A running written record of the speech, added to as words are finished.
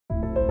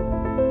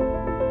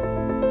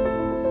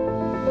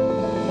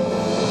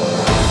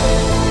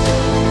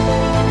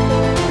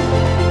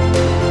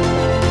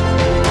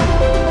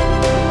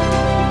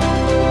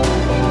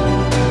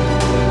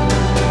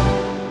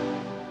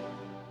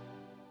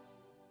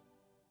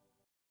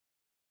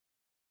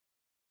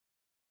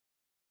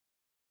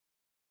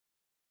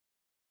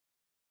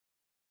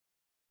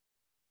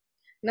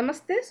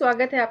नमस्ते,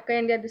 स्वागत है आपका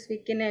इंडिया दिस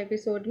वीक के नए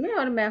एपिसोड में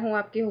और मैं हूं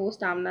आपकी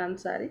host Amna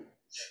Ansari.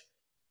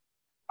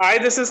 Hi,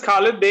 this is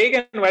Khalid Beg,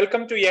 and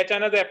welcome to yet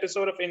another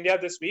episode of India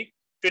This Week.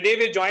 Today,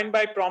 we're joined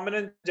by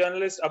prominent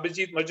journalist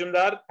Abhijit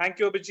Majumder. Thank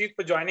you, Abhijit,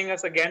 for joining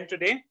us again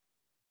today.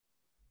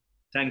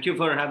 Thank you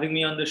for having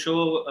me on the show,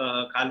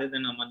 Khalid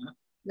and Amana.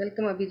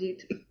 Welcome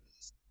Abhijit.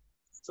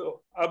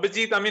 So,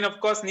 Abhijit, of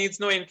course, needs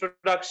no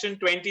introduction.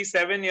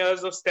 27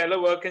 years of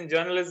stellar work in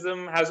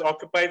journalism, has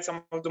occupied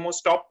some of the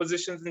most top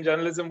positions in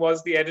journalism,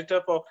 was the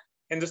editor for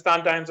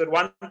Hindustan Times at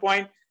one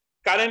point.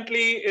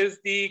 Currently is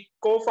the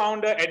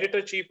co-founder,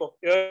 editor-chief of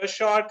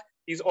Earshot.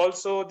 He's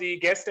also the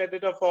guest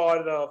editor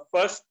for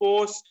First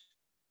Post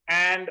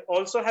and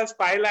also has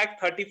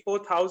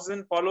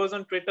 5,34,000 followers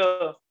on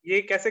Twitter.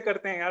 ये कैसे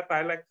करते हैं यार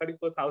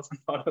 5,34,000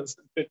 followers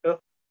on Twitter?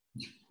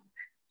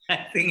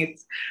 I think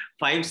it's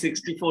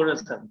 564 or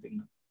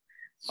something.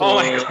 So oh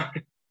my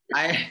God.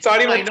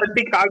 Sorry, मैं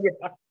 30 खा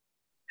गया.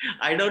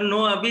 I don't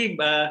know, Abhi,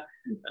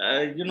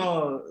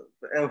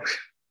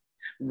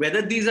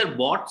 whether these are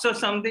bots or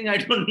something. I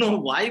don't know.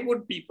 Why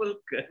would people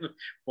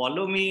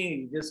follow me?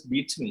 It just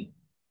beats me.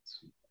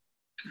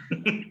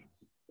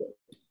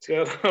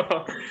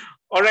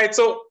 All right.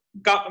 So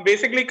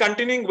basically,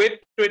 continuing with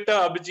Twitter,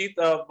 Abhijit,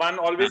 one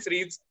always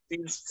reads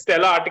these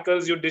stellar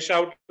articles you dish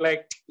out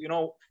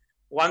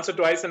once or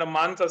twice in a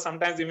month, or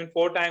sometimes even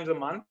 4 times a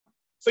month.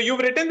 So you've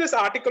written this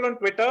article on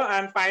Twitter,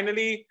 and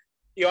finally,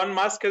 Elon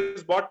Musk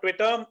has bought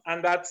Twitter,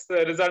 and that's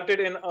resulted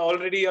in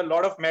already a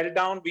lot of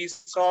meltdown. We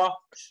saw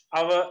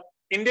our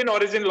Indian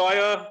origin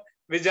lawyer,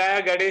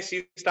 Vijaya Gade,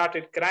 she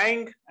started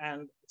crying,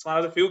 and it's one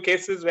of the few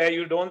cases where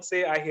you don't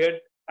say, I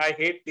hate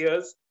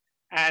tears.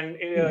 And,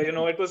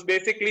 it was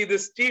basically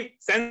this chief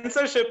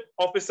censorship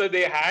officer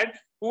they had,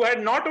 who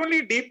had not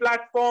only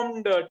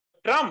deplatformed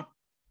Trump,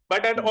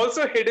 but had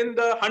also hidden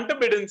the Hunter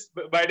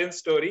Biden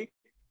story.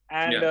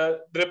 And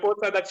the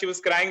reports are that she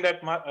was crying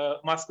that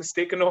Musk was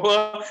taken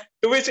over,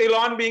 to which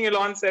Elon, being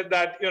Elon, said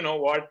that,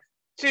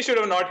 she should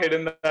have not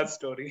hidden that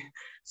story.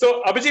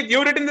 So, Abhijit,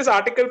 you written this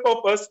article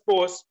for First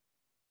Post,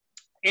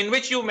 in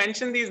which you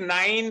mentioned these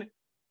 9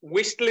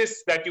 wish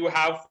lists that you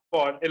have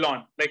for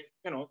Elon. Like,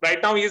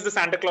 right now he is the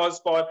Santa Claus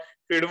for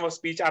freedom of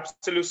speech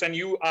absolutes, and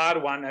you are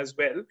one as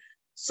well.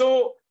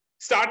 So,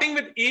 starting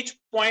with each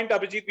point,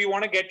 Abhijit, we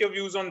want to get your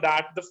views on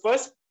that. The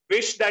first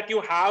wish that you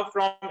have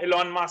from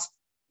Elon Musk,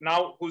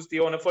 now who's the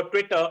owner for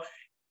Twitter,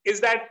 is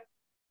that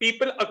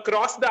people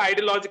across the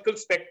ideological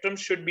spectrum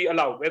should be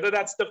allowed, whether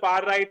that's the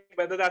far right,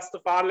 whether that's the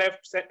far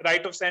left,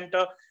 right of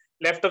center,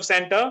 left of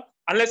center,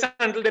 unless and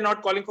until they're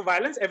not calling for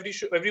violence,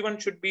 everyone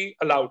should be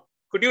allowed.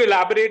 Could you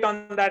elaborate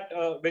on that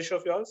wish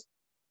of yours?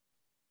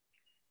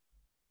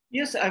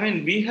 Yes,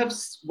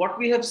 what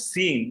we have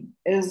seen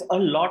is a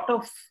lot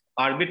of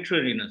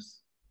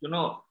arbitrariness,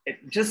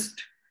 just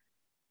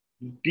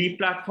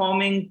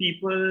deplatforming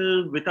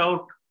people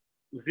without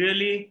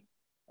really,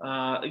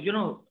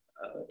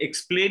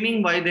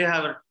 explaining why they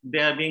are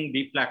being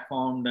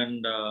deplatformed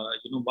and,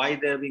 why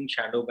they're being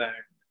shadow banned,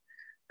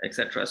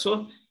 etc.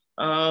 So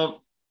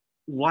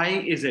why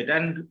is it?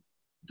 And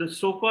the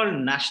so-called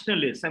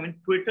nationalists,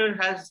 Twitter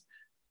has,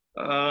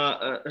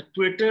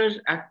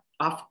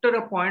 after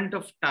a point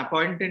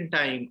in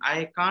time,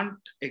 I can't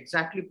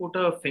exactly put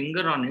a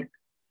finger on it,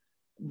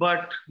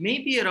 but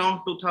maybe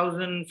around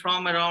 2000,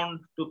 from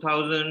around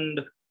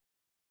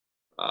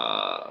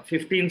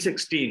 2015,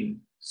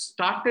 16,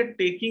 started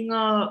taking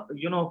a,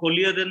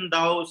 holier than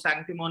thou,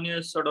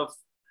 sanctimonious sort of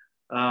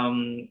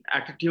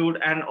attitude,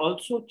 and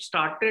also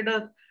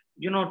started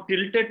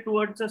tilted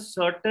towards a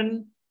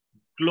certain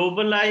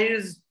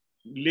globalized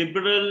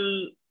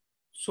liberal,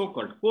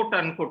 so-called quote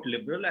unquote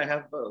liberal. I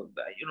have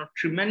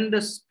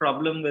tremendous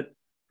problem with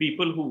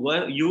people who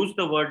use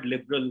the word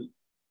liberal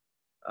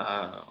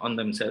on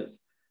themselves.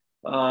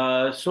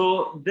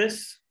 So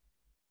this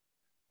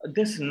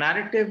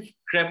narrative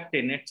crept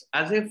in. It's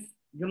as if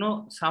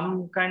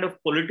some kind of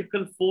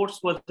political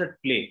force was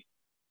at play.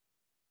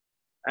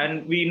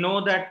 And we know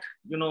that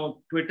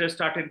Twitter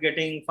started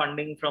getting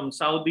funding from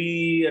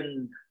Saudi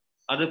and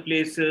other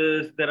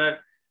places. There are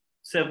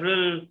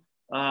several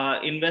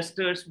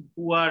investors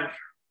who are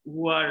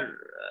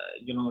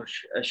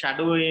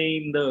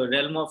shadowing the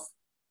realm of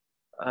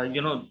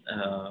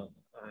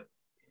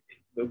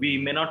we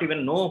may not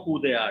even know who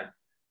they are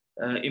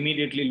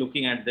immediately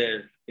looking at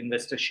their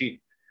investor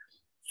sheet.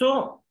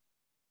 So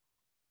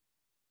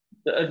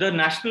the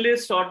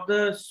nationalists or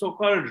the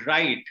so-called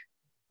right,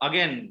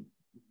 again,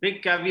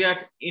 big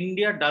caveat,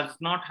 India does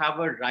not have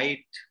a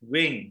right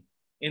wing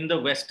in the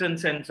Western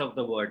sense of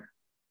the word.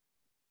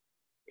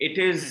 It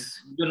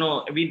is,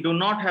 we do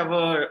not have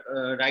a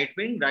right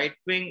wing. Right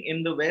wing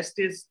in the West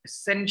is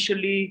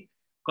essentially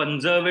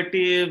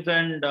conservative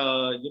and,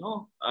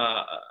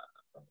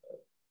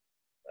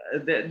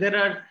 there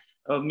are,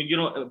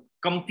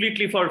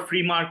 completely for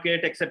free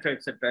market, etc.,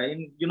 etc.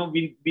 And,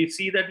 we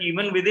see that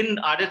even within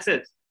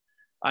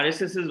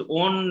RSS's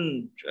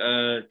own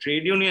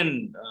trade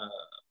union,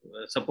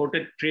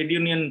 supported trade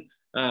union,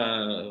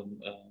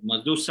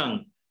 Mazdoor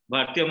Sangh,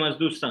 Bharatiya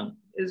Mazdoor Sangh,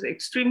 is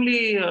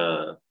extremely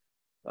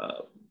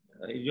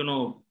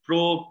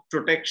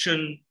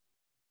pro-protection,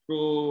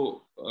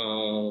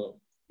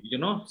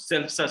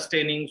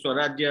 self-sustaining,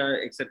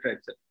 Swarajya, etc.,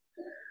 etc.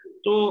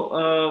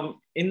 So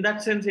in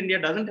that sense, India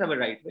doesn't have a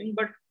right wing,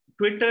 but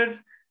Twitter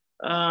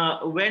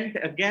went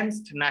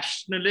against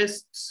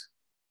nationalists,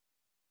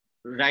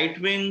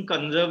 right-wing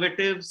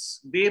conservatives.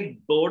 They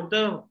bore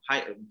the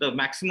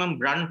maximum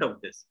brunt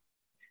of this.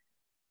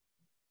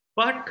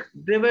 But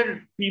there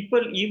were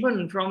people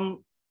even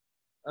from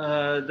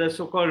the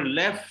so-called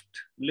left,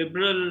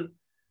 liberal,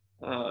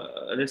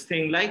 this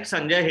thing like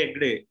Sanjay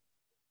Hegde,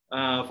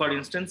 for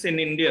instance, in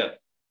India.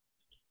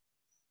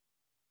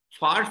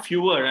 Far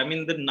fewer. I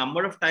mean, the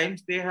number of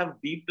times they have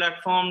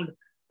deplatformed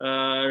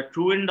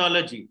True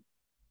Indology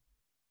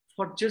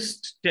for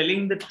just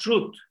telling the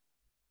truth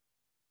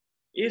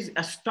is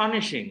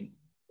astonishing.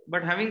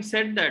 But having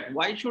said that,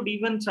 why should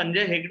even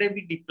Sanjay Hegde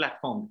be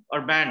deplatformed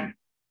or banned?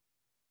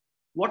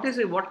 What is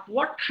it?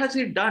 What has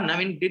he done? I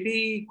mean, did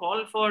he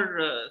call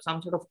for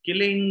some sort of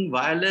killing,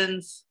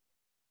 violence?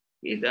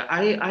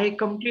 I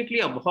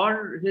completely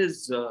abhor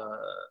his,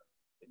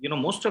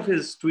 most of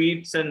his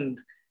tweets and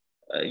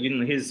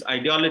his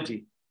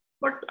ideology.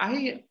 But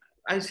I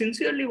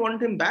sincerely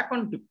want him back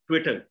on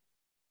Twitter.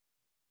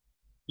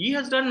 He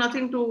has done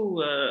nothing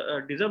to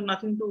deserve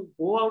nothing to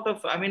go out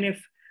of. I mean,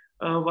 if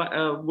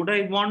would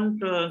I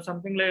want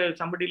something like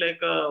somebody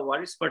like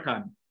Waris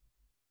Pathan?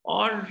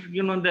 Or,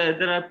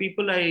 there are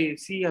people I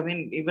see, I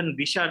mean, even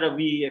Disha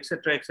Ravi,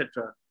 etc.,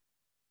 etc.,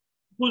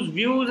 whose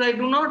views I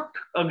do not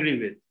agree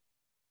with.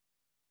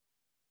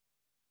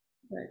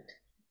 Right.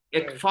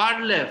 At far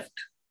left,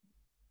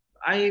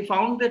 I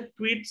found their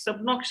tweets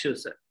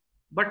obnoxious.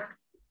 But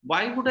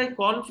why would I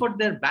call for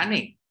their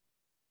banning?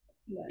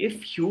 Right.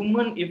 If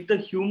the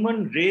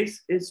human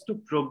race is to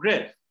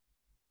progress,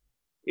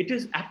 it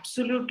is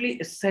absolutely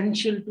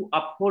essential to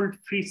uphold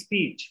free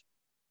speech.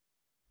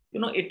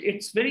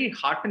 It's very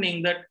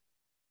heartening that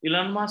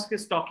Elon Musk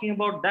is talking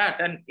about that,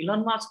 and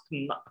Elon Musk,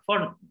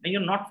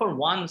 not for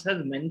once,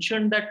 has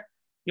mentioned that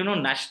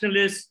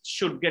nationalists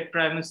should get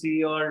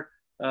primacy or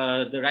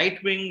the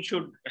right wing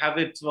should have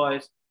its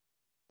voice.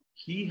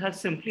 He has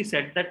simply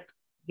said that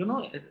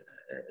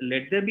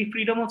let there be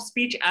freedom of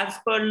speech as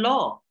per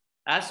law,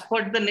 as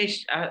per the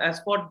nation, as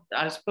per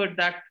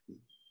that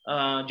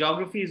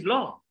geography's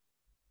law.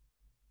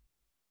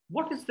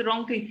 What is the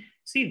wrong thing?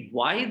 See,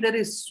 why there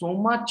is so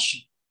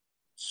much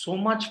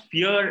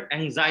fear,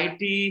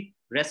 anxiety,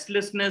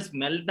 restlessness,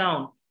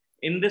 meltdown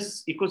in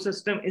this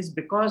ecosystem is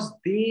because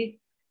they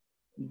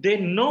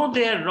know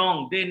they are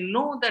wrong. They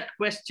know that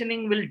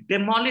questioning will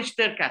demolish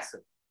their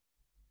castle.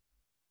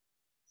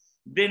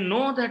 They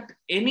know that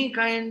any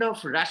kind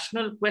of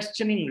rational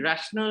questioning,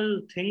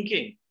 rational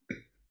thinking,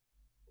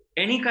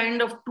 any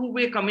kind of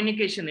two-way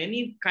communication,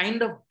 any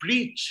kind of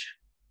breach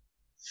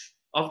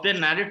of their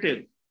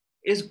narrative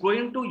is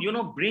going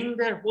to, bring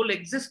their whole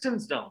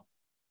existence down.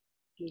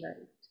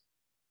 Right.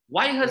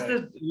 Why has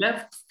the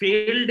left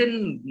failed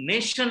in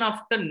nation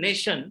after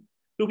nation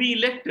to be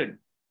elected?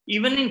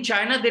 Even in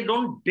China, they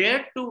don't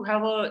dare to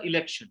have an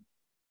election.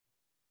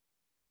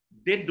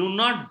 They do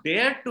not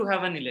dare to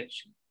have an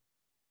election.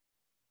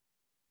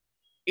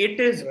 It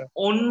is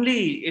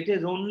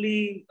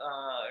only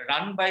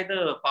run by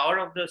the power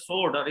of the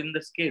sword, or in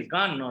this case,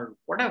 gun or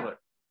whatever.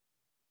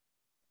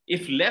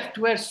 If left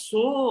were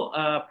so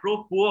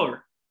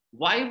pro-poor,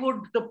 why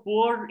would the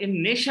poor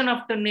in nation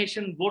after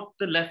nation vote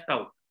the left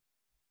out?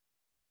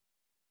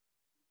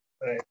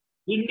 Right.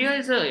 India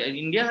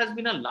has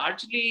been a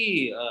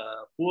largely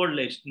poor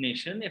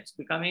nation. It's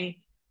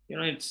becoming,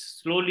 it's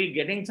slowly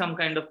getting some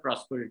kind of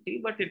prosperity,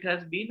 but it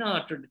has been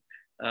a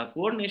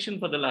poor nation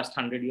for the last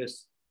 100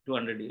 years,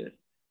 200 years.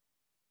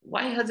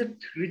 Why has it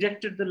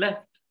rejected the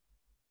left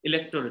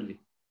electorally?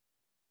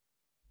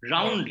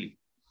 Roundly.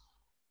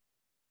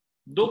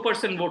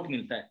 2% vote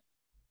मिलता है.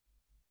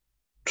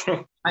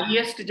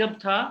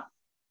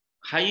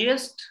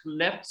 Highest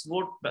left's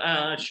vote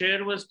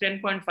share was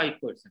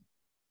 10.5%.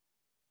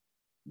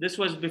 This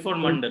was before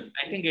Mandal,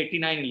 I think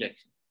 89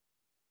 elections.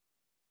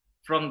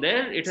 From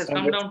there, it has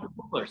come down to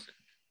 2%.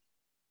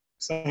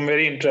 Some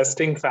very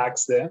interesting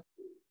facts there.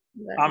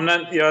 Right.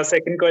 Amna, your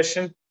second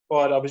question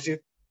for Abhijit.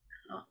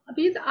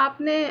 अभी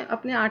आपने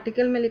अपने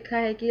article में लिखा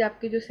है कि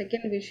आपकी जो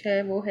second wish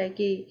है वो है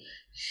कि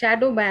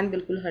शैडो बैन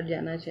बिल्कुल हट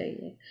जाना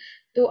चाहिए.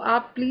 तो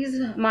आप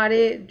प्लीज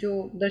हमारे जो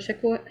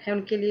दर्शकों हैं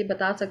उनके लिए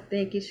बता सकते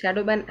हैं कि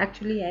शैडो बैन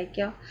एक्चुअली है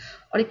क्या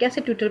और ये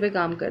कैसे ट्विटर पे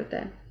काम करता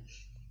है.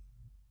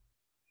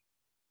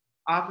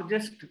 आप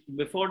just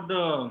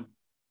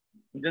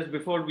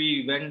before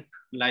we went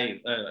live,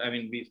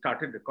 we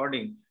started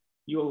recording,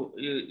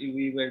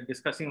 we were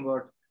discussing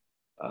about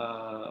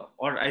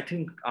or I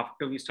think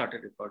after we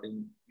started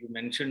recording, you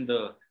mentioned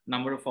the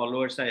number of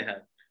followers I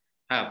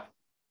have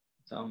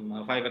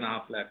some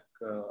 5.5 lakh.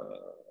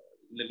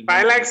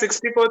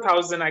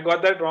 5,64,000. I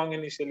got that wrong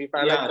initially.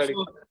 5,30,000.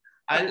 So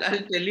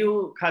I'll tell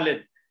you,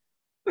 Khalid,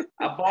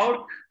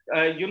 about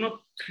 4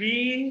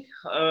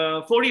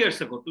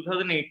 years ago,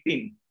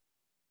 2018,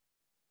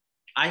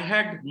 I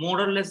had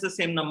more or less the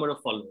same number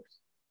of followers.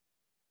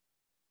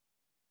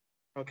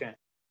 Okay.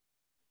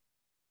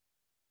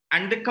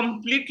 and they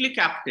completely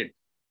capped it.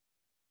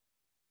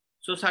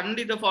 So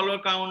suddenly the follower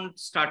count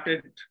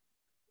started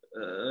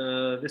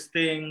this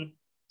thing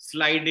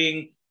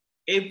sliding.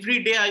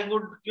 Every day I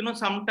would,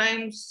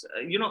 sometimes,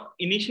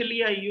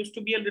 initially I used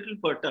to be a little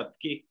perturbed.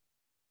 Ki,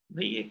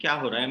 bhai, ye kya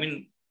ho raha hai? I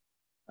mean,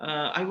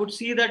 I would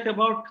see that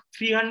about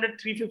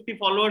 300, 350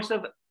 followers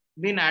have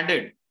been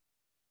added.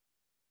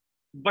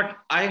 But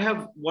I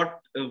have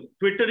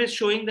Twitter is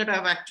showing that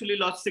I've actually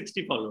lost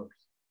 60 followers.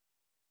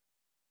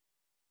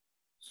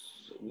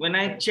 When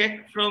I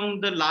check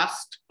from the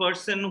last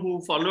person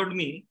who followed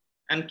me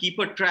and keep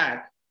a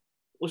track,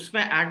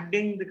 उसमें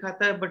adding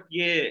दिखाता है, but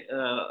ये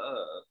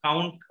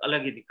count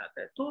अलग ही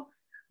दिखाता है. तो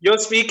you're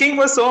speaking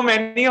for so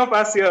many of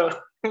us here.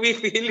 We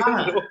feel you,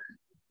 bro.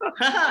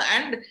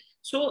 And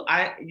so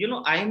I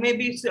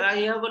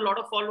have a lot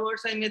of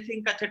followers. I may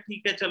think, अच्छा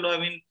ठीक है, चलो. I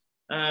mean,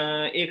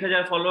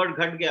 1000 followers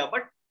घट गया,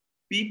 but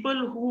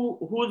people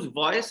whose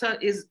voice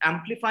is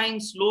amplifying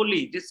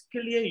slowly, जिसके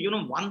लिए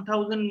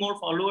 1000 more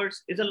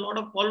followers is a lot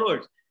of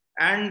followers,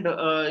 and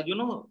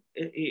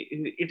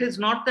it is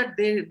not that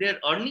they're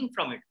earning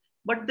from it,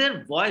 but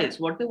their voice,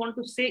 what they want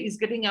to say, is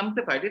getting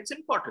amplified. It's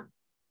important,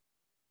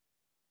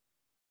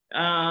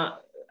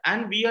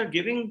 and we are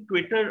giving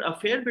Twitter a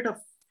fair bit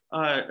of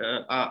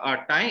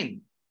our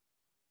time.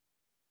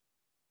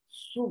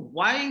 So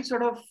why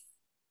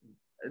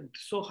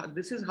so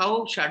this is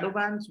how shadow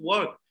bans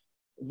work.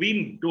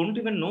 We don't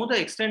even know the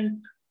extent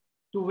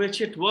to which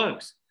it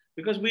works,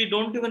 because we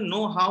don't even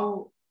know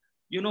how,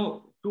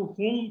 to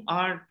whom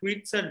our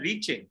tweets are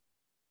reaching.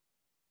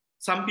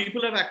 Some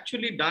people have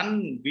actually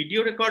done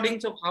video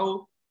recordings of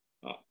how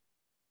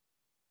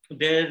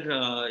their,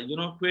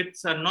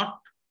 tweets are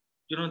not,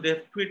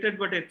 they've tweeted,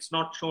 but it's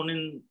not shown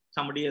in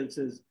somebody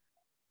else's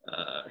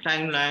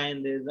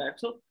timeline. There's that.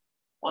 So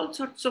all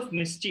sorts of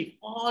mischief,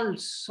 all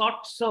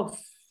sorts of,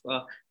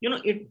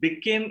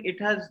 it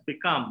has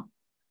become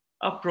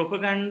a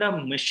propaganda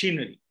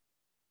machinery,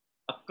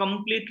 a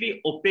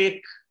completely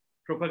opaque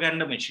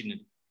propaganda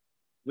machinery,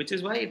 which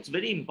is why it's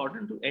very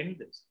important to end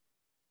this.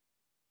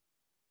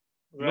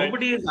 Right.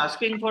 Nobody is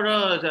asking for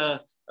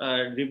a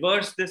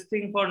reverse this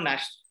thing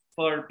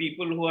for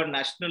people who are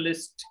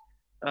nationalist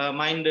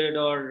minded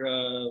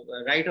or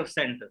right of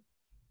center.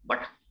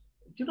 But,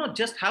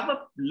 just have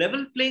a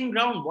level playing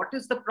ground. What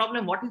is the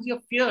problem? What is your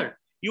fear?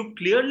 You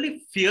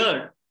clearly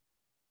fear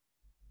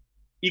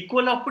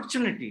equal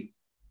opportunity,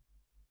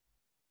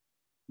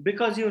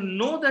 because you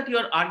know that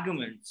your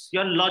arguments,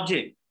 your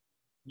logic,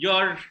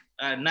 your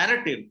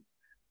narrative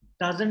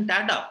doesn't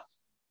add up,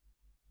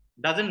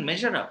 doesn't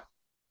measure up.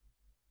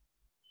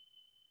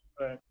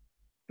 Right.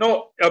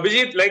 No,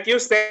 Abhijit, like you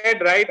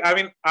said, right? I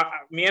mean,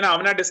 me and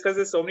Amana discussed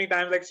this so many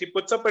times. Like, she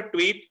puts up a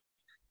tweet,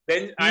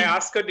 then I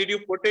ask her, did you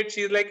put it?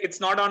 She's like, it's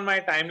not on my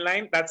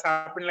timeline. That's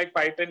happened like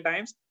 5-10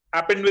 times.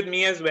 Happened with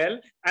me as well.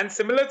 And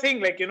similar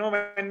thing, like,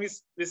 when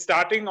we're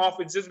starting off,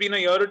 it's just been a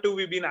year or two,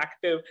 we've been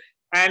active.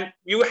 And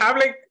you have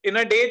like, in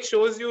a day, it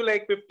shows you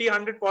like 50,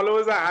 100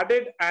 followers are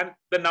added and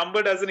the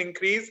number doesn't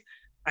increase.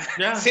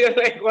 Yeah. So you're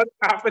like, what's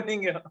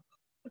happening here?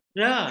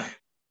 Yeah,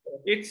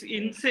 it's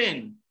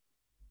insane.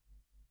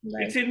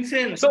 Right. It's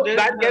insane. So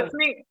that gets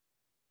me,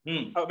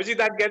 Abhijit,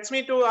 that gets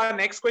me to our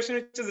next question,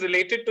 which is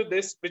related to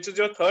this, which is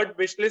your third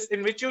wish list,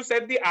 in which you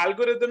said the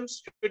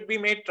algorithms should be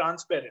made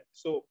transparent.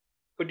 So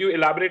could you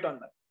elaborate on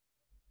that?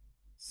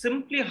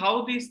 Simply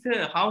how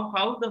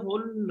how the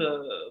whole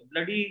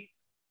bloody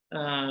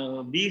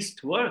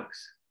beast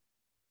works.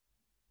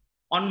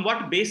 On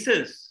what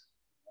basis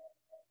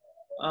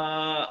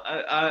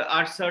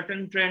are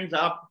certain trends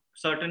up,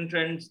 certain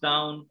trends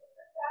down?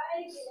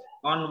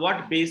 On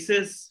what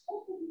basis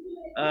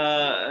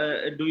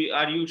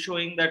are you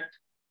showing that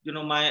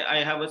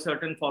I have a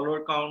certain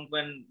follower count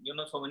when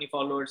so many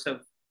followers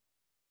have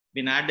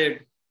been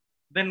added?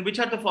 Then which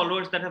are the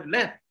followers that have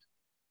left,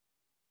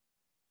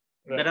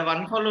 right, that have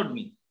unfollowed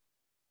me,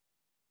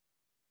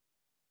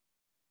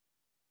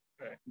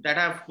 right, that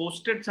have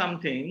posted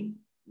something?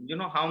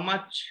 How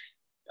much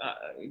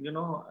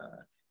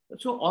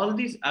so all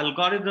these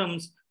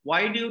algorithms,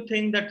 why do you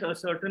think that a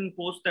certain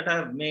post that I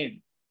have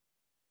made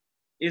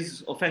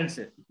is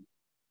offensive?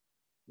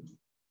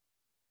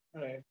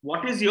 Right.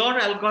 What is your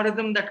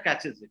algorithm that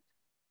catches it?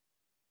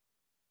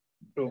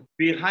 True.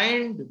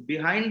 Behind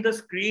the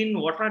screen,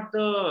 what are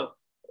the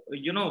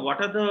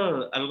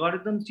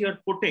algorithms you're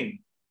putting?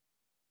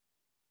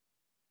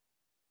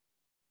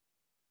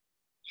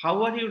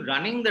 How are you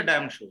running the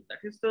damn show? That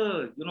is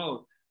the,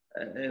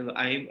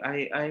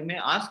 I may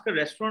ask a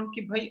restaurant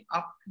ki bhai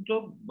aap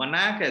log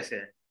banaya kaise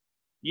hai?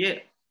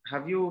 Ye,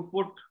 have you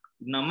put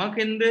namak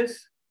in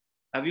this?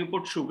 Have you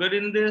put sugar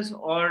in this,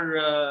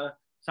 or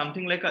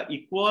something like a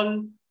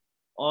equal,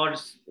 or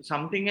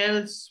something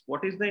else?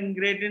 What is the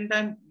ingredient?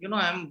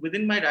 I'm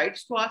within my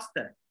rights to ask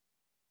that.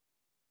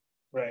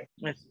 Right.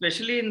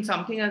 Especially in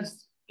something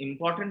as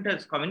important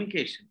as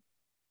communication.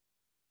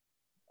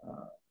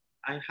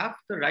 I have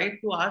the right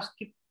to ask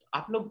कि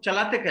आप लोग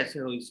चलाते कैसे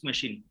हो इस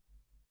machine?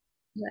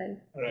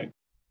 Right.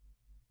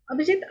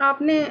 Abhijit,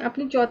 आपने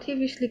अपनी चौथी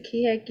विश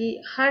लिखी है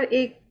कि हर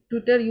एक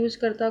ट्विटर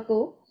यूजकर्ता को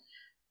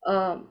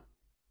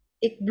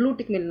एक ब्लू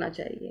टिक मिलना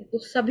चाहिए, तो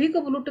सभी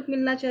को ब्लू टिक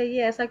मिलना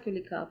चाहिए, ऐसा क्यों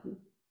लिखा आपने?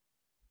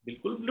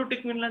 बिल्कुल ब्लू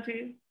टिक मिलना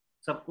चाहिए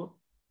सबको,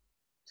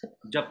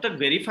 सबको। जब तक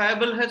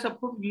वेरीफाइबल है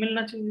सबको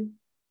मिलना चाहिए।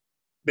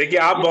 देखिए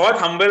आप ये बहुत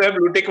हम्बल है,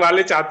 ब्लूटिक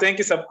वाले चाहते हैं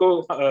कि सबको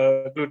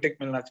ब्लूटिक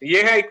मिलना चाहिए,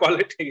 ये है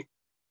इक्वालिटी।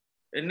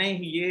 नहीं,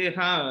 ये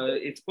हाँ,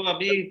 इसको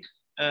अभी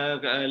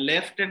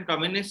left and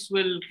communist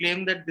will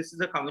claim that this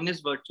is a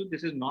communist virtue.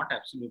 This is not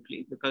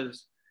absolutely,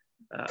 because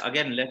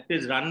again left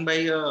is run by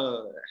a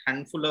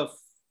handful of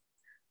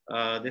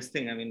this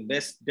thing, I mean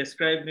best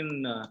described in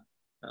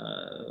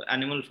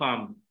Animal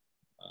Farm,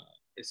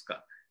 iska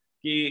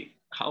ki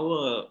how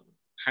a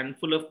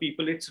handful of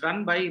people, it's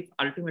run by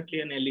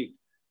ultimately an elite.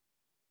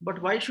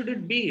 But why should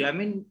it be? I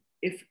mean,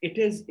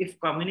 if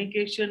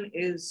communication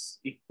is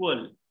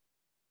equal,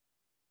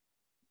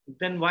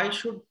 then why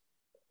should,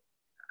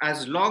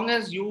 as long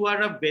as you are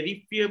a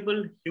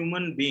verifiable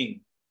human being,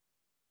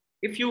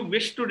 if you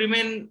wish to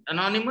remain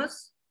anonymous,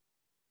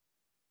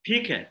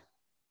 ठीक है,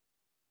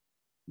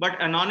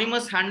 but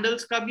anonymous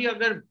handles का भी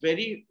अगर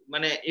very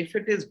माने if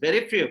it is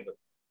verifiable,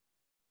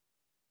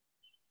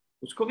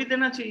 उसको भी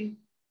देना चाहिए.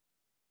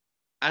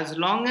 As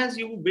long as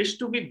you wish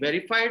to be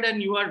verified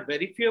and you are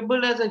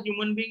verifiable as a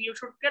human being, you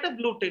should get a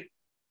blue tick.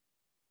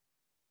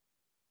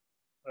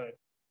 Right.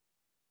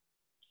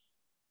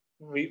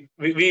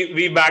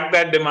 We back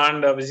that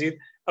demand, Abhijit.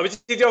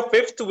 Abhijit, your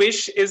fifth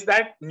wish is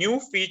that new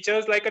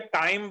features like a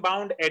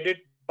time-bound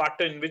edit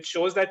button, which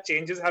shows that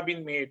changes have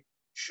been made,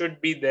 should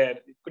be there.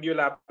 Could you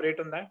elaborate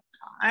on that?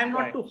 I am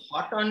not Why? too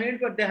hot on it,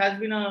 but there has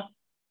been a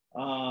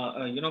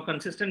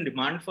consistent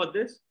demand for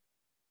this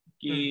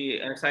कि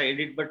ऐसा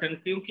edit button,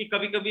 क्योंकि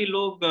कभी-कभी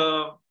लोग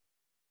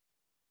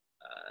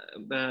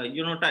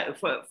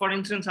for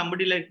instance,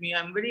 somebody like me,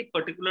 I'm very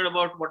particular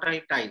about what I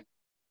type,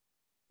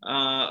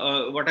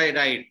 what I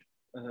write,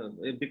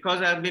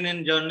 because I've been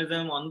in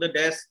journalism on the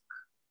desk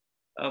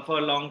for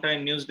a long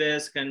time, news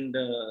desk, and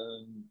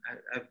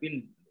I've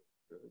been,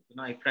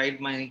 I pride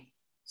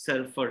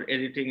myself for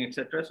editing,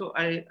 etc. So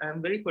I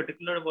am very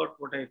particular about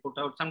what I put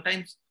out.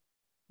 Sometimes,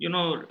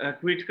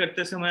 tweet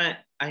karte samay,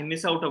 I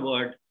miss out a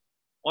word,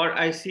 or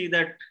I see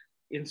that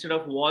instead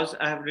of was,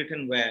 I have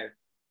written where.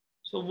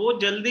 So वो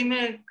जल्दी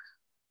में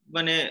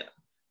मैंने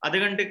आधे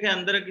घंटे के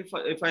अंदर,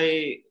 if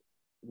I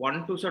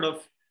want to sort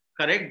of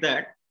correct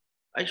that,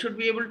 I should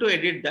be able to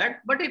edit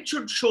that, but it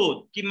should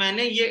show कि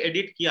मैंने ये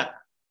edit किया था.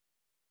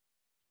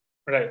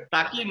 Right.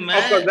 ताकि Of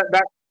course,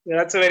 मैं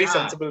that's a very हाँ,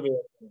 sensible way.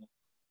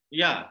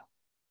 या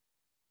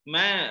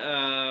मैं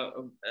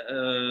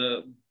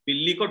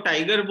बिल्ली को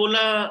टाइगर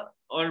बोला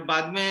और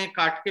बाद में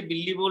काट के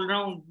बिल्ली बोल रहा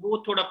हूँ,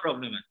 वो थोड़ा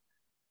प्रॉब्लम है.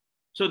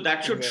 सो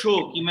दैट शुड शो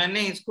कि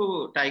मैंने इसको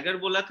टाइगर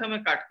बोला था,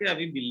 मैं काट के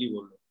अभी बिल्ली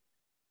बोल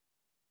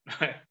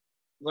रहा हूँ.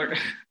 बट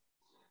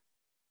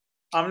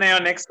हमने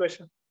योर नेक्स्ट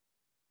क्वेश्चन.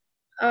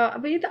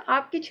 अभी तो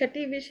आपकी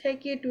छठी विश है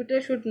कि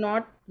Twitter should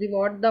not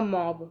reward the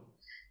mob,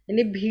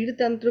 यानी भीड़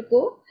तंत्र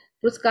को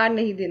पुरस्कार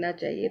नहीं देना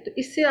चाहिए, तो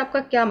इससे आपका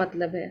क्या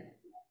मतलब है?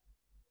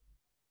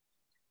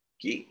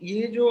 कि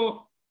ये जो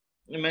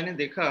मैंने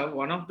देखा,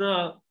 one of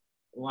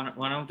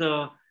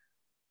the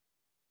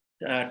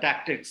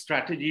tactics,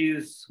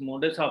 strategies,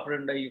 modus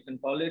operandi, you can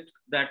call it,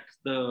 that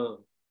the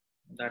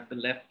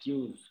left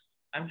use.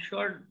 I'm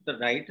sure the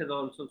right has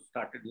also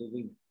started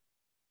using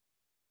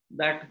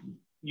that.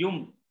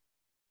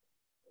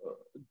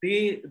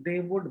 They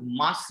would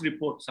mass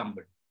report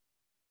somebody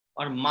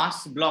or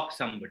mass block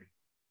somebody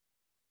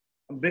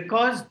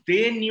because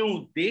they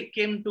knew, they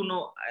came to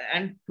know,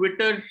 and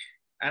Twitter,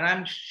 and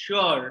I'm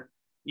sure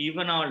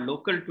even our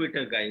local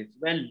Twitter guys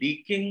were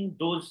leaking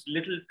those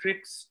little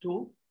tricks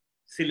to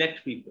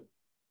select people.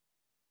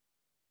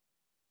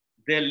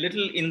 Their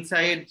little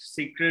inside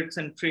secrets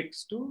and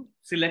tricks to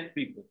select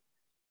people.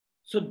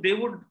 So they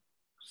would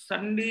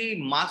suddenly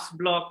mass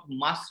block,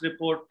 mass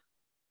report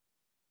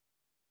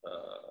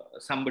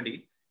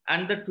somebody,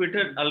 and the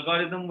Twitter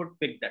algorithm would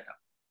pick that up.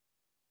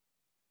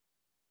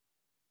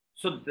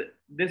 So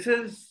this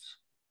is,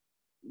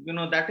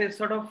 that is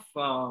sort of,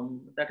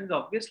 that is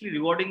obviously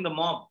rewarding the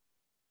mob.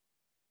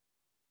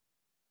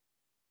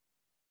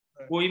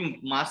 कोई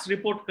मास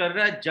report कर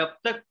रहा है, जब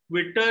तक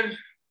Twitter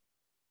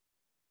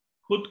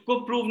खुद को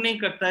prove नहीं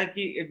करता है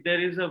कि if there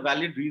is a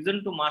valid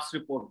reason to mass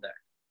report that,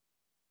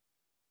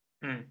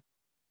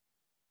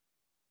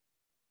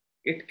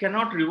 it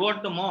cannot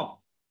reward the mob.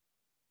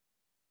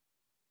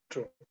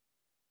 True.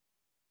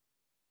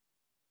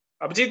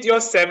 Abhijit,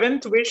 your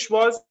seventh wish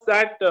was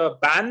that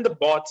ban the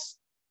bots.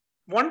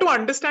 Want to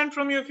understand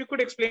from you, if you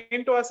could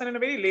explain to us in a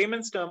very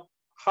layman's term,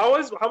 how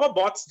are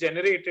bots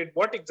generated?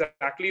 What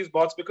exactly is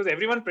bots? Because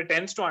everyone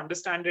pretends to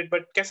understand it,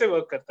 but kaise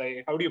work karta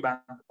hai? How do you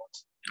ban the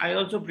bots? I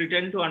also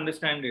pretend to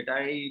understand it.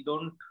 I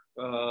don't.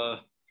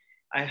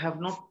 I have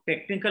no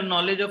technical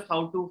knowledge of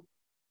how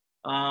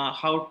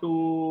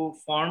to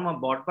form a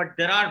bot, but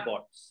there are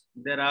bots.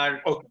 There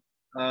are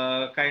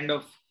kind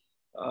of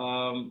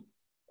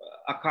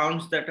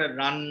accounts that are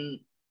run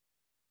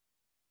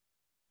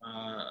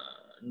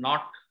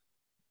not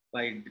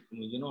by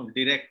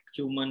direct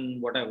human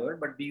whatever,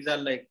 but these are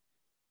like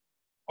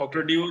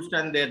produced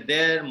and they're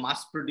there,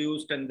 mass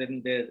produced, and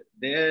then they're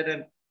there.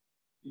 And,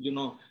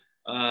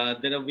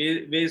 there are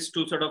ways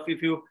to sort of,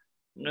 if you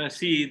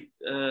see,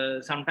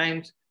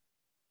 sometimes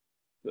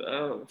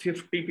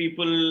 50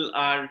 people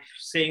are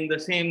saying the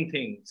same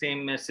thing,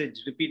 same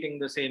message, repeating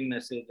the same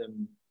message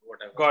and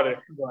whatever. Got it.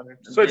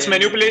 So it's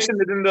manipulation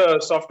within the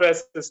software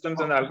systems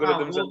and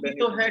algorithms. वो भी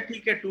तो है,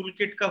 ठीक है,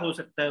 toolkit का हो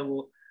सकता है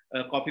वो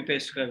copy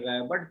paste कर रहा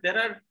है, but there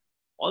are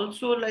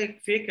also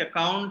like fake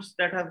accounts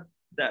that have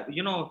that,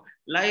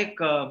 like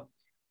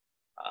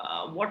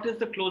what is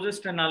the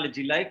closest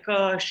analogy? Like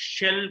a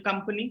shell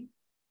company.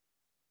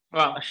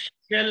 Wow. A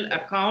shell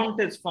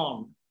account is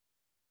formed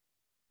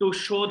to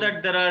show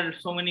that there are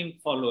so many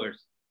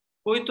followers.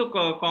 कोई तो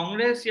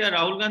कांग्रेस या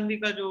राहुल गांधी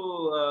का जो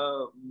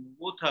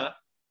वो था,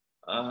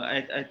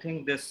 I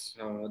think this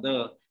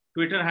the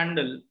Twitter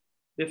handle,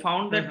 they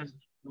found that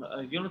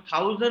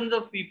thousands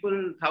of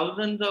people,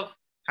 thousands of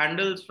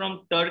handles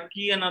from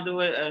Turkey and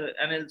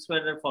and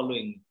elsewhere are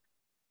following.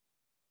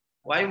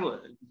 Why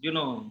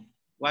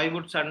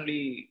would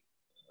suddenly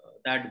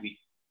that be?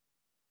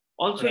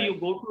 Also, right. You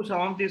go to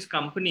some of these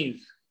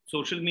companies,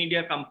 social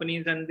media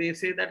companies, and they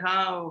say that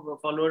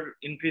follower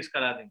increase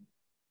kara denge.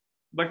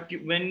 But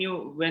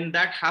when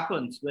that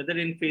happens, whether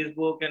in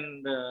Facebook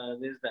and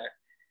this that,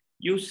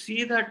 you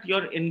see that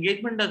your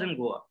engagement doesn't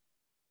go up.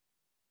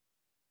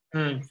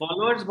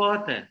 Followers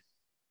बहुत है,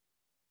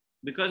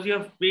 because you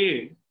have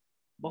paid,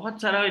 बहुत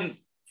सारा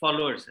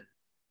followers है,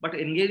 but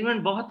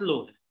engagement बहुत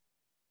low है.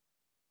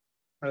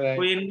 Right.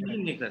 कोई engage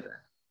नहीं कर रहा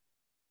है.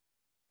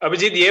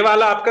 अभिजीत, ये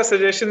वाला आपका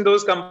suggestion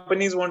those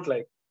companies won't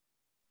like.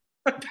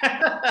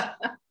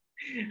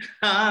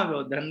 हाँ,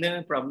 वो धंधे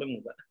में problem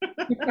होगा.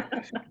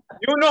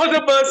 You know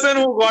the person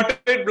who got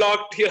it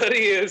blocked. Here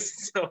he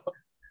is. So.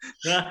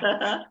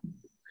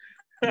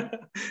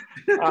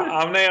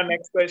 Amna, your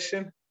next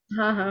question.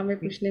 हाँ, मैं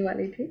पूछने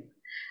वाली थी.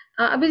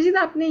 अभिजीत,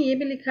 आपने ये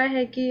भी लिखा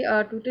है कि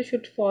Twitter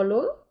should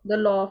follow the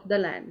law of the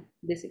land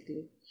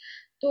basically.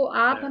 तो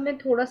आप हमें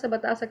थोड़ा सा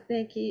बता सकते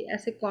हैं कि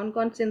ऐसे कौन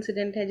कौन से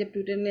इंसिडेंट है जब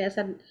ट्विटर ने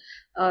ऐसा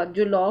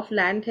जो लॉ ऑफ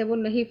लैंड है वो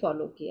नहीं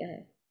फॉलो किया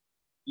है?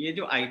 ये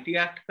जो आईटी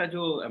एक्ट का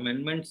जो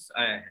अमेंडमेंट्स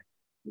आया है,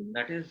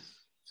 that is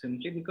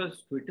simply because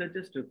Twitter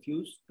just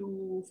refuse to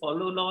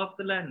follow law of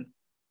the land.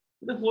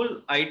 The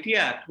whole IT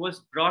act was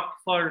brought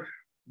for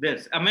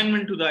this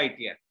amendment to the IT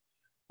Act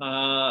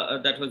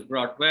that was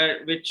brought,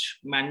 which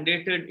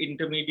mandated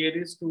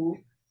intermediaries to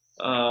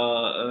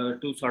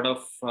sort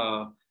of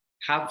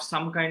have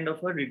some kind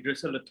of a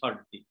redressal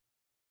authority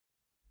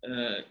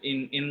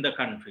in the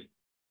country.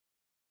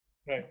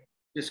 Right.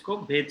 जिसको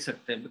भेज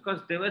सकते हैं,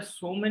 because there were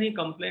so many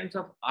complaints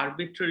of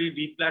arbitrary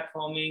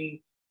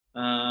deplatforming,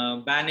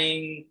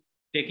 banning,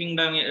 taking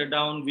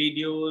down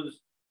videos,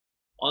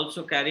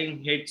 also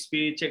carrying hate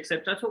speech,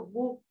 etc.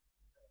 So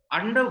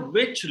under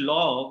which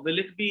law will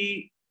it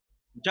be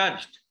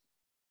judged?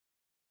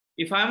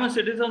 If I am a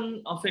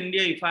citizen of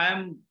India, if I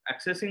am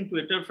accessing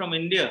Twitter from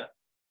India,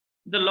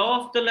 the law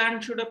of the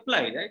land should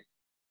apply, right?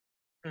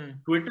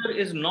 Twitter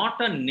is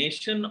not a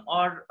nation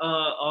or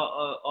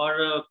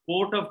a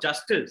court of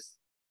justice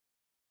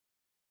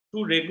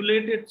to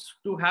regulate it,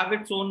 to have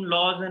its own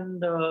laws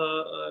and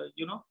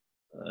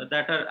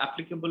that are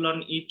applicable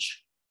on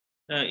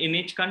in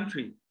each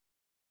country.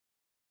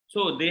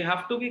 So they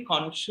have to be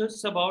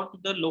conscious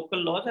about the local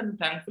laws, and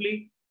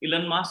thankfully,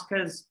 Elon Musk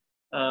has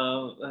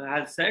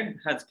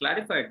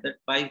clarified that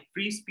by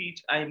free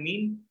speech, I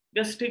mean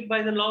just stick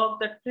by the law of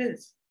that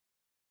place.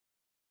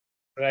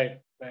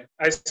 Right.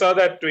 I saw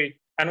that tweet,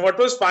 and what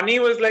was funny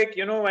was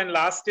when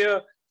last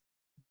year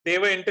they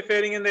were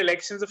interfering in the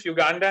elections of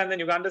Uganda, and then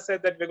Uganda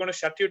said that we're going to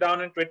shut you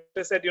down, and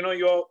Twitter said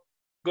you're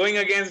going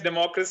against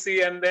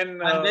democracy, and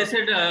then and they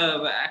said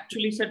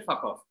actually said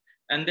fuck off,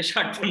 and they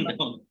shut them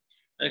down.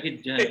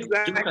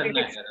 Exactly.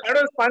 It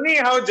was funny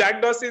how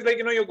Jack Dorsey is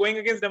you're going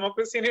against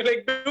democracy, and you're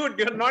like, dude,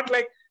 you're not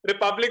like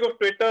Republic of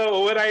Twitter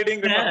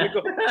overriding Republic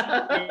of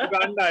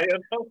Uganda.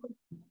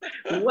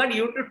 Who are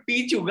you to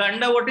teach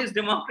Uganda what is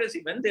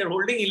democracy when they're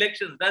holding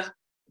elections? Does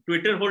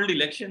Twitter hold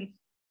elections?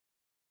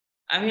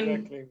 I mean,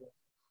 exactly.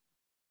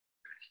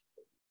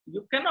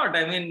 You cannot.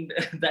 I mean,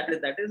 that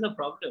is a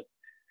problem.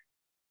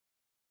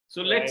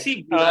 So let's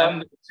see.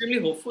 I'm extremely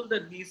hopeful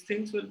that these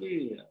things will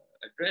be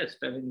addressed.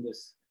 I mean,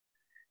 this.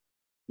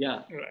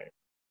 Yeah. Right.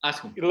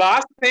 Ask me.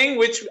 Last thing,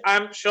 which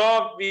I'm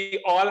sure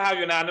we all have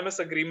unanimous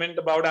agreement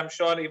about, I'm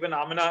sure even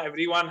Amana,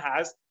 everyone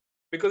has,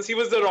 because he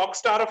was the rock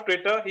star of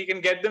Twitter. He can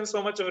get them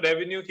so much of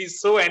revenue. He's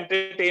so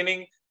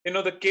entertaining.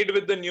 The kid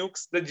with the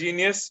nukes, the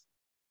genius.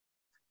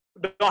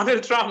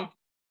 Donald Trump.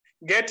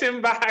 Get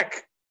him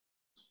back.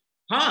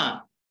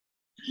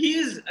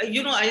 He's,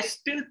 I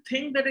still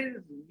think that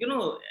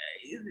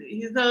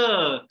he's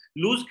a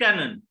loose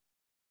cannon.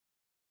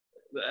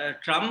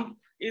 Trump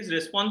is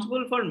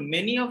responsible for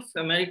many of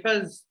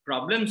America's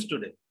problems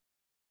today.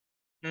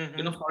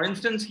 For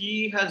instance,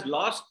 he has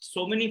lost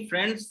so many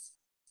friends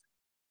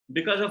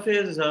because of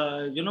his,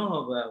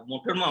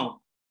 motor mouth.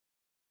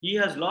 He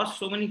has lost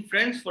so many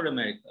friends for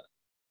America.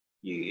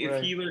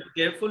 If he were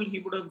careful, he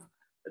would have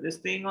this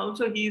thing.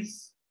 Also,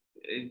 he's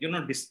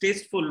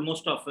distasteful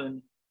most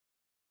often.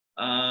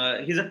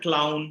 He's a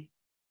clown.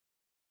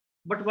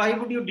 But why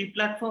would you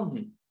deplatform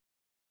him?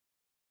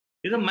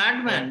 He's a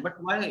madman.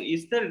 But why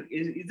is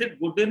it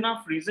good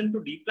enough reason to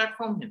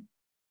deplatform him?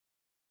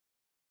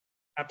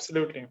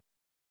 Absolutely.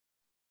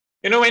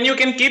 When you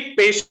can keep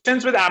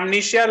patients with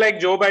amnesia like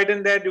Joe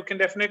Biden there, you can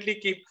definitely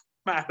keep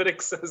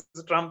mavericks as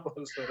Trump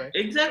also, right?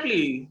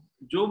 Exactly.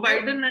 Joe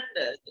Biden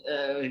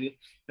and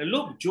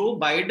look, Joe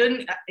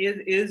Biden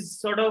is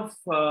sort of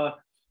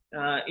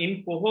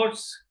in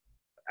cohorts,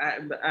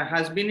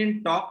 has been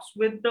in talks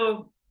with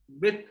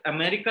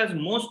America's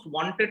most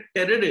wanted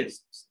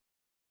terrorists.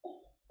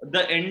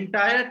 The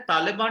entire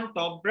Taliban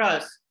top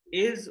brass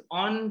is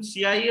on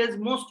CIA's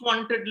most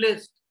wanted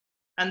list,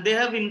 and they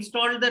have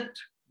installed that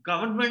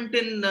government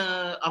in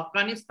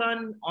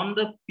Afghanistan on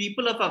the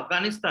people of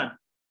Afghanistan.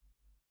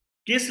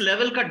 किस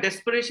level का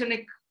desperation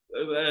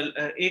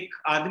एक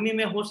आदमी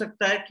में हो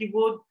सकता है कि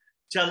वो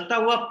चलता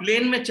हुआ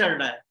प्लेन में चढ़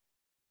रहा है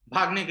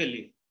भागने के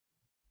लिए,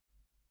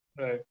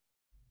 right.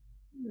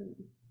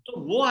 तो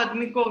वो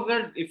आदमी को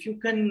अगर if you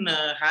can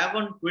have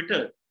on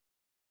Twitter,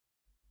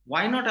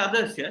 why not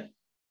others? Yeah,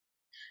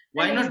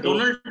 why not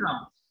Donald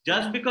Trump?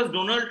 Just because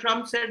Donald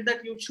Trump said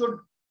that you should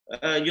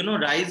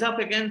rise up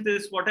against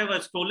this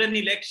whatever stolen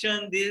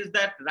election, this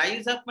that,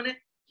 rise up,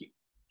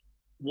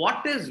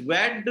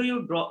 where do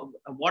you draw,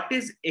 what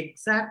is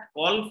exact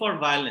call for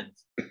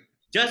violence?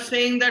 Just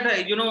saying that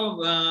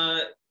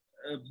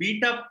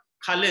beat up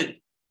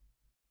Khalid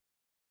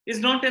is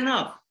not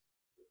enough.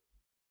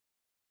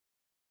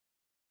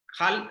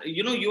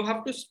 You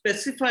have to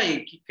specify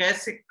कि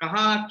कैसे,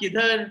 कहाँ,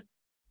 किधर,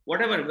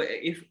 whatever.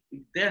 If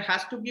there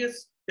has to be a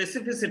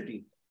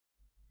specificity,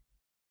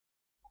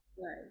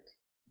 right.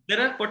 There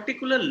are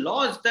particular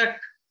laws that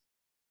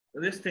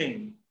this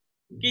thing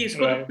कि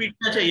इसको तो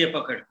पीटना चाहिए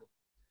पकड़ के,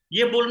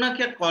 ये बोलना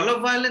क्या कॉल ऑफ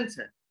वायलेंस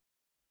है?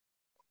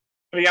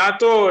 यहाँ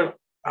तो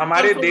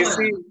हमारे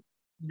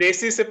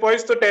देसी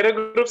सिपाहीज तो टेरर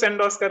ग्रुप्स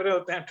एंडोर्स कर रहे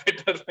होते हैं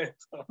ट्विटर पे।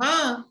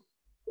 हाँ,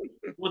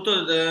 वो तो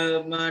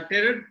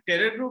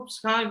टेरर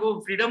ग्रुप्स, हाँ, वो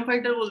फ्रीडम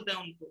फाइटर बोलते हैं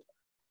उनको।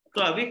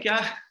 तो अभी क्या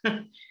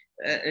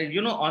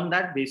on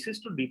that basis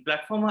to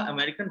deplatform an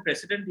American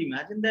president,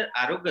 imagine their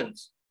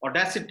arrogance,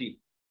 audacity.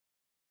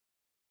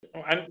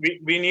 And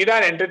we need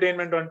our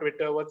entertainment on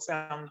Twitter. What's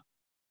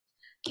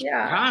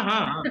yeah.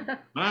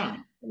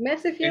 हाँ. मैं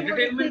सिर्फ ये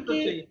बोलती थी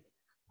कि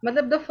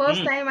मतलब the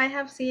first time I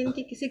have seen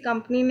कि किसी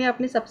कंपनी ने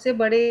अपने सबसे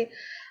बड़े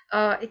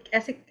एक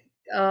ऐसे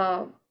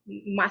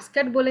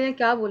मास्कट बोले या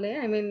क्या बोले,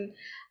 आई मीन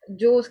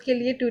जो उसके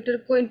लिए ट्विटर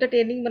को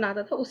एंटरटेनिंग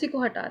बनाता था उसी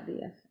को हटा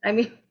दिया। आई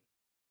मीन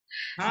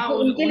तो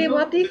उनके लिए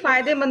बहुत ही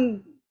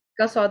फायदेमंद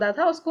का सौदा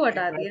था, उसको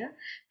हटा दिया।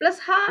 प्लस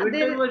हाँ,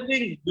 Twitter was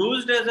being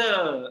used as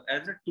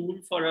a tool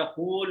for a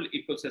whole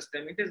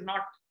ecosystem. It is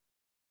not.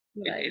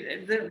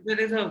 Right. There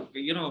is a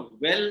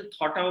well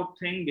thought out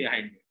thing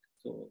behind it.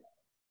 So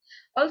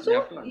also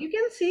you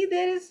can see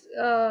there is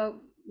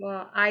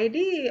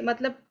ID,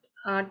 मतलब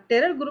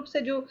terror group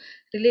से जो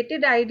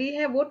related ID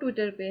है वो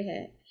Twitter पे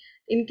है।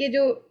 इनके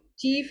जो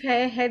chief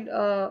है, हेड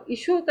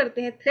इशू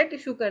करते हैं, थ्रेट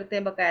इशू करते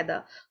हैं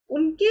बकायदा,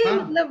 उनके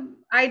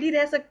मतलब आईडी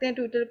रह सकते हैं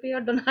ट्विटर पे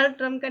और डोनाल्ड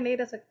ट्रम्प का नहीं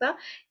रह सकता।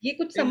 ये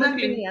कुछ समझ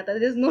में नहीं आता।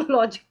 There is no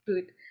logic to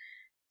it.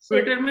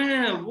 Twitter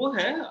में वो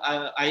है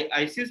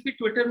आईसीएस भी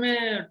ट्विटर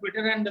में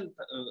ट्विटर हैंडल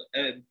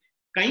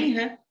कहीं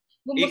है।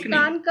 वो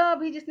मुस्कान का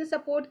भी जिसने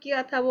सपोर्ट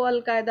किया था, वो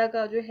अलकायदा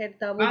का जो हेड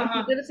था, वो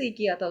ट्विटर से ही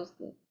किया था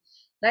उसने,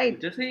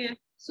 राइट?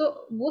 सो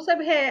वो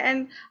सब है।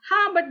 एंड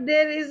हाँ, but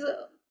there is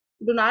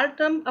Donald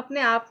Trump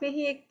अपने आप में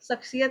ही एक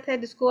शख्सियत है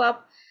जिसको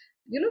आप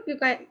you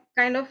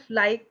kind of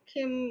like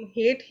him,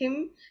 hate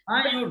him.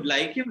 You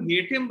like him,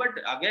 hate him, but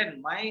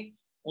again my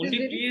only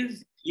plea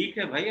is ठीक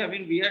है भाई, I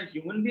mean we are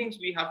human beings,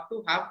 we have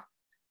to have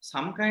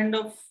some kind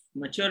of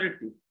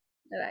maturity,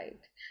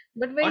 right?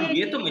 But और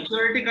ये तो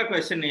maturity का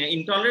question है,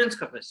 intolerance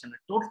का question है,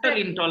 total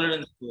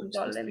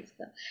intolerance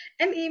का।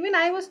 And even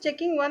I was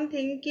checking one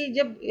thing कि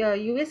जब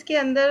यूएस के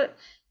अंदर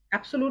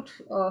absolute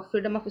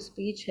freedom of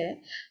speech है,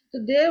 तो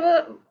there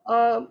were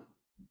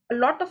a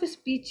lot of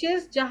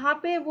speeches जहाँ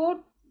पे वो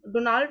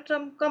डोनाल्ड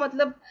ट्रम्प का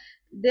मतलब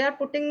they are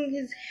putting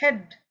his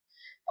head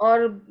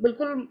और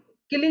बिल्कुल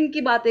किलिंग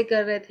की बातें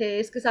कर रहे थे,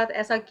 इसके साथ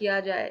ऐसा किया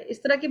जाए, इस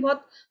तरह की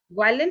बहुत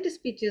वायलेंट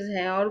स्पीचेस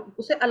हैं और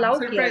उसे अलाउ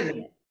किया गया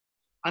है।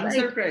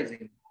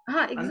 Unsurprising.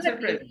 हाँ,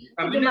 exactly.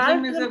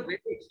 Communism is a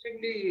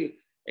very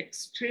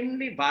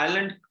extremely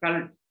violent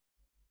cult.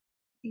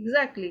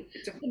 Exactly.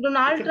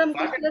 Donald Trump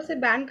को इस तरह से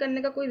बैन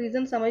करने का कोई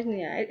रीजन समझ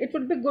नहीं आया। इट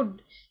वुड बी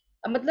गुड,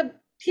 मतलब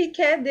ठीक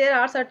है, there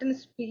are certain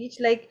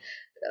speech like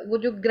वो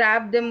जो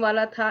ग्रैब देम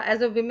वाला था,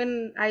 as a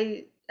women I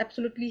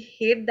absolutely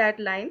hate that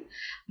line,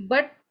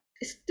 but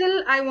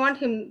still I want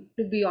him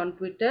to be on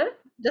Twitter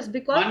just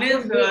because one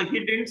is he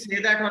didn't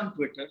say that on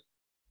Twitter.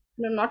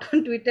 No, not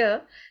on Twitter,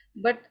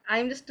 but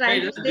I'm just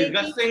trying to say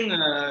disgusting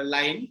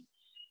line,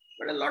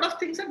 but a lot of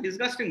things are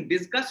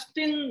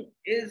disgusting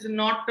is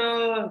not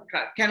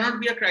cannot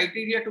be a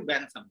criteria to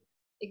ban somebody.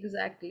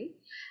 Exactly.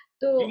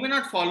 So you may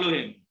not follow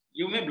him,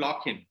 you may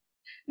block him.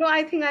 No,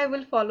 I think I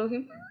will follow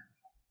him.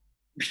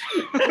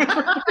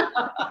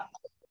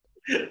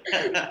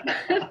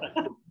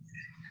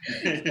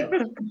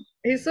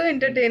 He's so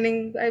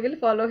entertaining. I will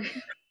follow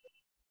him.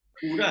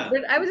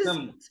 But I was just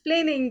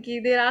explaining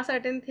कि there are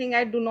certain things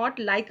I do not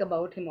like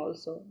about him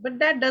also. But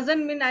that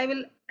doesn't mean I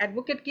will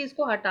advocate कि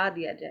इसको हटा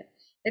दिया जाए.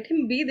 Let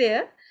him be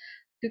there.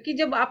 क्योंकि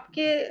जब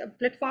आपके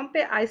platform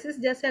पे आईसिस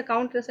जैसे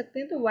अकाउंट रह सकते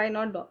हैं तो why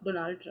not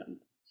Donald Trump?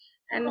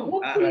 And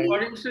hopefully,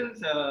 for instance,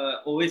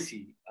 OSC,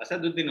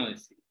 Asaduddin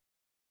OSC,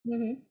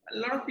 a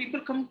lot of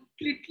people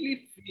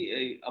completely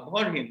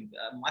abhor him.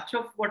 Much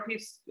of what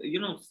he's,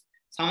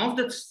 some of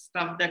the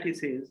stuff that he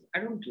says, I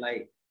don't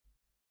like.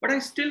 But I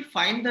still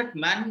find that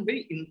man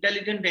very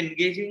intelligent,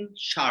 engaging,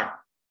 sharp.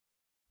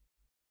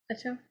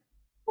 अच्छा.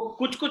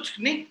 कुछ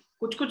नहीं,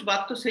 कुछ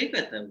बात तो सही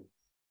कहता है वो.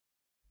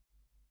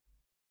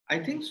 I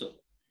think so.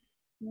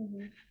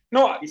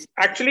 No,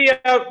 actually,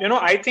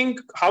 I think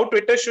how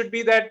Twitter should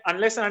be that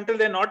unless and until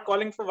they're not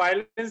calling for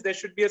violence, there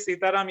should be a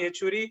Sitaram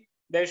Yechuri,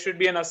 there should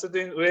be an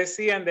Asaduddin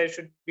Owaisi, and there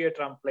should be a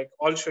Trump. Like,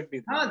 all should be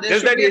there.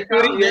 Just that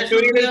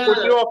Yechuri will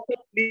put you off to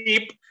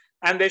sleep,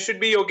 and there should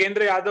be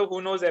Yogendra Yadav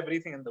who knows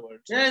everything in the world.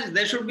 Yes,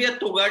 there should be a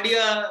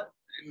Togadia,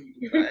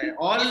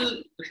 all,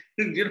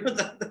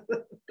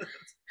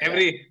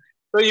 every.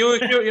 So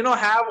you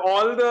have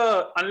all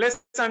the,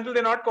 unless until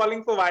they're not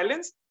calling for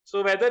violence.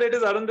 So whether it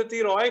is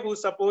Arundhati Roy who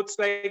supports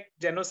like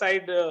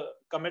genocide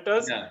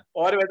committers,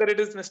 or whether it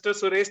is Mr.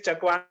 Suresh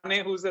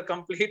Chakwane who's a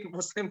complete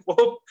Muslim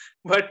pope,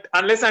 but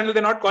unless until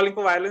they're not calling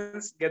for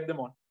violence, get them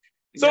on.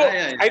 So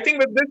I think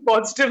with this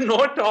positive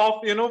note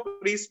of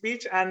free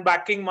speech and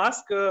backing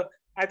Musk,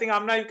 I think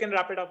Amna, you can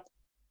wrap it up.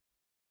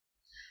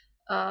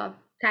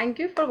 Thank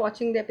you for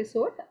watching the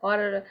episode.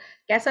 और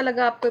कैसा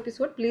लगा आपको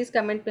episode please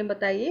comment में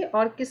बताइए,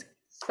 और किस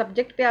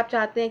subject पे आप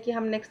चाहते हैं कि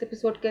हम नेक्स्ट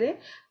एपिसोड करें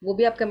वो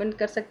भी आप कमेंट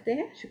कर सकते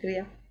हैं.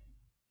 शुक्रिया.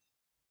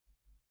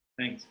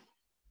 थैंक्स.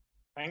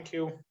 Thank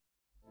you.